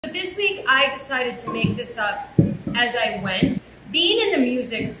So this week I decided to make this up as I went. Being in the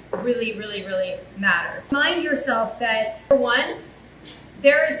music really matters. Remind yourself that, for one,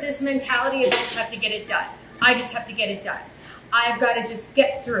 there is this mentality of I just have to get it done. I just have to get it done. I've got to just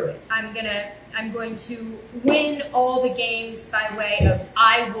get through it. I'm going to win all the games by way of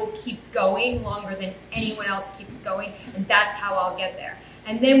I will keep going longer than anyone else keeps going, and that's how I'll get there.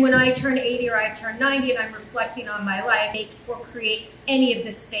 And then when I turn 80 or I turn 90 and I'm reflecting on my life, make or create any of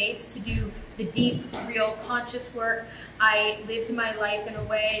the space to do the deep, real, conscious work. I lived my life in a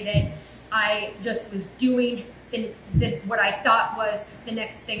way that I just was doing what I thought was the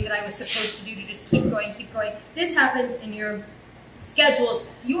next thing that I was supposed to do to just keep going, keep going. This happens in your schedules,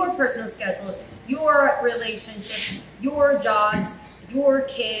 your personal schedules, your relationships, your jobs, your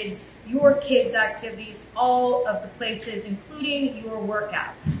kids' activities, all of the places, including your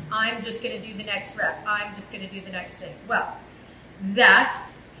workout. I'm just going to do the next rep. I'm just going to do the next thing. Well, that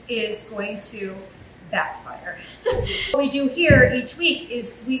is going to backfire. What we do here each week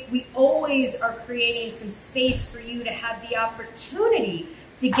is we always are creating some space for you to have the opportunity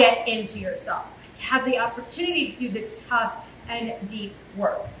to get into yourself, to have the opportunity to do the tough and deep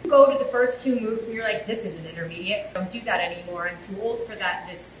work. You go to the first two moves and you're like, this isn't intermediate. Don't do that anymore. I'm too old for that.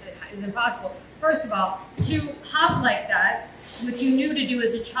 This is impossible. First of all, to hop like that, what you knew to do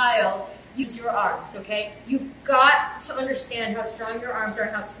as a child, use your arms, okay? You've got to understand how strong your arms are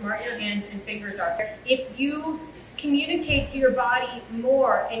and how smart your hands and fingers are. If you communicate to your body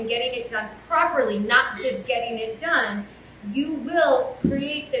more and getting it done properly, not just getting it done, you will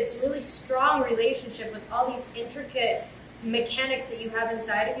create this really strong relationship with all these intricate mechanics that you have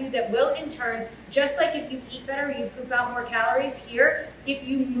inside of you that will in turn, just like if you eat better, you poop out more calories here, if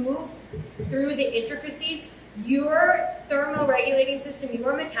you move through the intricacies, your thermoregulating system,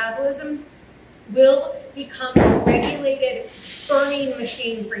 your metabolism will become a regulated burning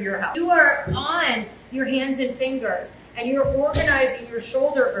machine for your health. You are on your hands and fingers and you're organizing your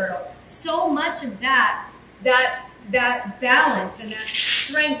shoulder girdle. So much of that balance and that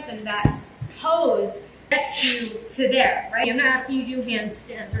strength and that pose gets you to there, right? I'm not asking you to do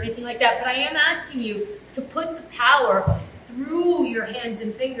handstands or anything like that, but I am asking you to put the power through your hands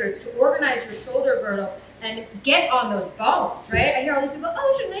and fingers to organize your shoulder girdle and get on those bones, right? I hear all these people,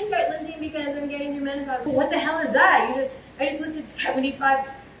 oh, shouldn't I start lifting because I'm getting your menopause? Well, what the hell is that? I just lifted 75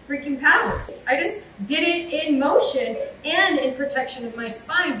 freaking pounds. I just did it in motion and in protection of my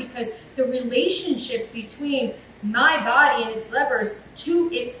spine because the relationship between my body and its levers to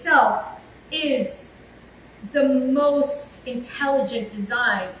itself is the most intelligent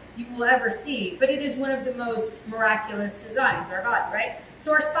design you will ever see, but it is one of the most miraculous designs, our body, right?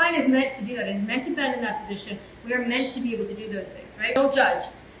 So our spine is meant to do that. It's meant to bend in that position. We are meant to be able to do those things, right? Don't judge.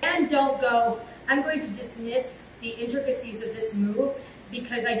 And don't go, I'm going to dismiss the intricacies of this move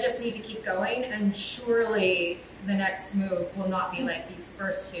because I just need to keep going, and surely the next move will not be like these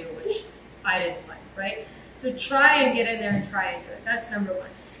first two, which I didn't like, right? So try and get in there and try and do it. That's number one.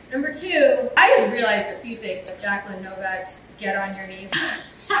 Number two, I just realized a few things. Jacqueline Novak's Get on Your Knees.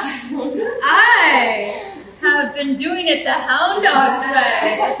 I have been doing it the hound dog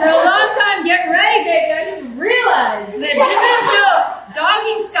way for a long time. Get ready, baby. I just realized that this is no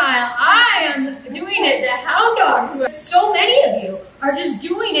doggy style. I am doing it the hound dog's way. So many of you are just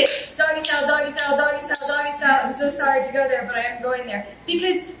doing it doggy style, doggy style, doggy style, doggy style. I'm so sorry to go there, but I am going there.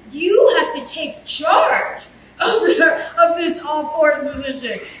 Because you have to take charge of this all fours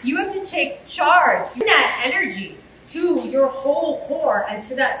position. You have to take charge. Bring that energy to your whole core and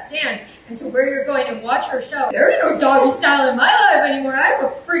to that stance and to where you're going, and watch her show. There is no doggy style in my life anymore. I'm a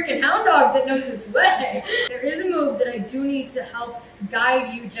freaking hound dog that knows its way. There is a move that I do need to help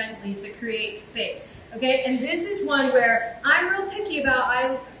guide you gently to create space. Okay, and this is one where I'm real picky about.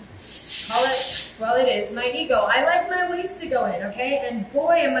 I call it, well, it is my ego. I like my waist to go in, okay? And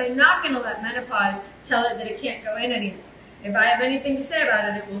boy, am I not going to let menopause tell it that it can't go in anymore. If I have anything to say about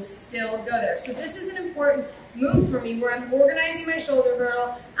it, it will still go there. So this is an important move for me where I'm organizing my shoulder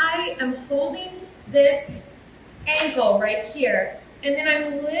girdle. I am holding this ankle right here, and then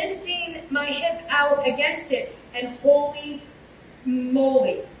I'm lifting my hip out against it, and holy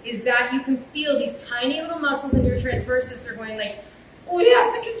moly, is that you can feel these tiny little muscles in your transversus are going like, we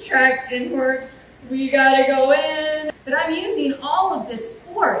have to contract inwards, we gotta go in. But I'm using all of this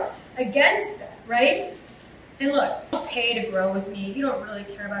force against that, right? And look, you don't pay to grow with me. You don't really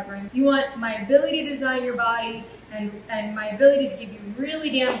care about growing. You want my ability to design your body and my ability to give you really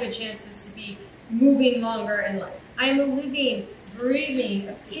damn good chances to be moving longer in life. I'm a living, breathing,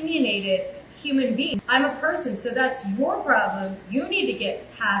 opinionated human being. I'm a person, so that's your problem. You need to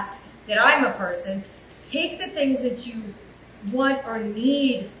get past that I'm a person. Take the things that you want or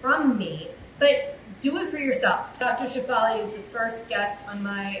need from me, but do it for yourself. Dr. Shefali is the first guest on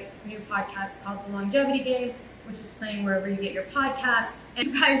my new podcast called The Longevity Game, which is playing wherever you get your podcasts. And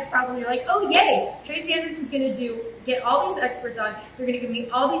you guys probably are like, oh yay, Tracy Anderson's gonna get all these experts on, they're gonna give me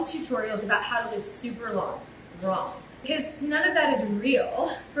all these tutorials about how to live super long. Wrong. Because none of that is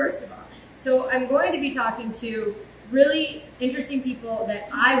real, first of all. So I'm going to be talking to really interesting people that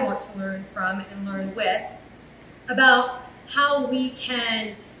I want to learn from and learn with about how we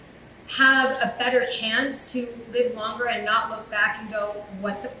can have a better chance to live longer and not look back and go,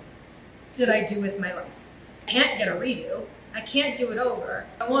 what the did I do with my life? I can't get a redo. I can't do it over.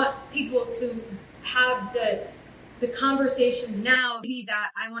 I want people to have the conversations now be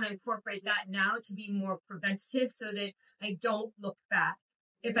that I want to incorporate that now to be more preventative so that I don't look back.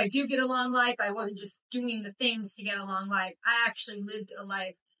 If I do get a long life, I wasn't just doing the things to get a long life. I actually lived a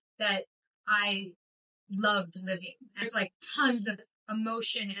life that I loved living. There's like tons of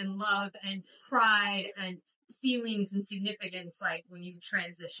emotion and love and pride and feelings and significance like when you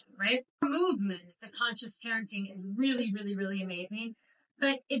transition, right? Movement, the conscious parenting is really, really, really amazing.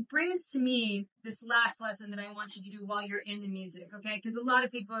 But it brings to me this last lesson that I want you to do while you're in the music, okay? Because a lot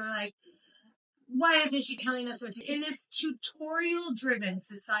of people are like, why isn't she telling us what to do? In this tutorial-driven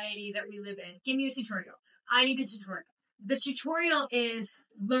society that we live in, give me a tutorial. I need a tutorial. The tutorial is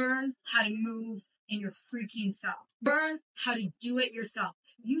learn how to move in your freaking self. Learn how to do it yourself.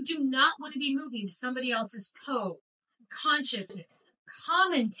 You do not want to be moving to somebody else's code, consciousness,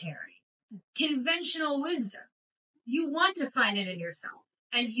 commentary, conventional wisdom. You want to find it in yourself,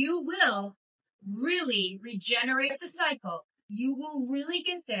 and you will really regenerate the cycle. You will really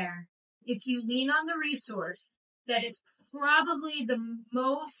get there if you lean on the resource that is probably the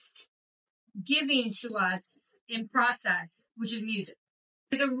most giving to us in process, which is music.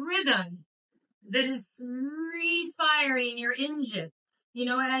 There's a rhythm that is refiring your engine, you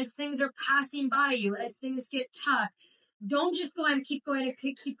know, as things are passing by you, as things get tough. Don't just go and keep going and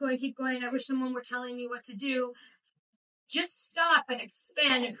keep going. I wish someone were telling me what to do. Just stop and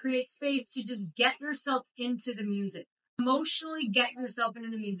expand and create space to just get yourself into the music. Emotionally get yourself into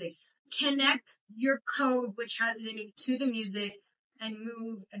the music. Connect your code, which has it in you, to the music and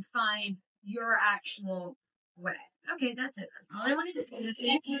move and find your actual way. Okay, that's it. That's all I wanted to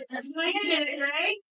say. That's what I did, right?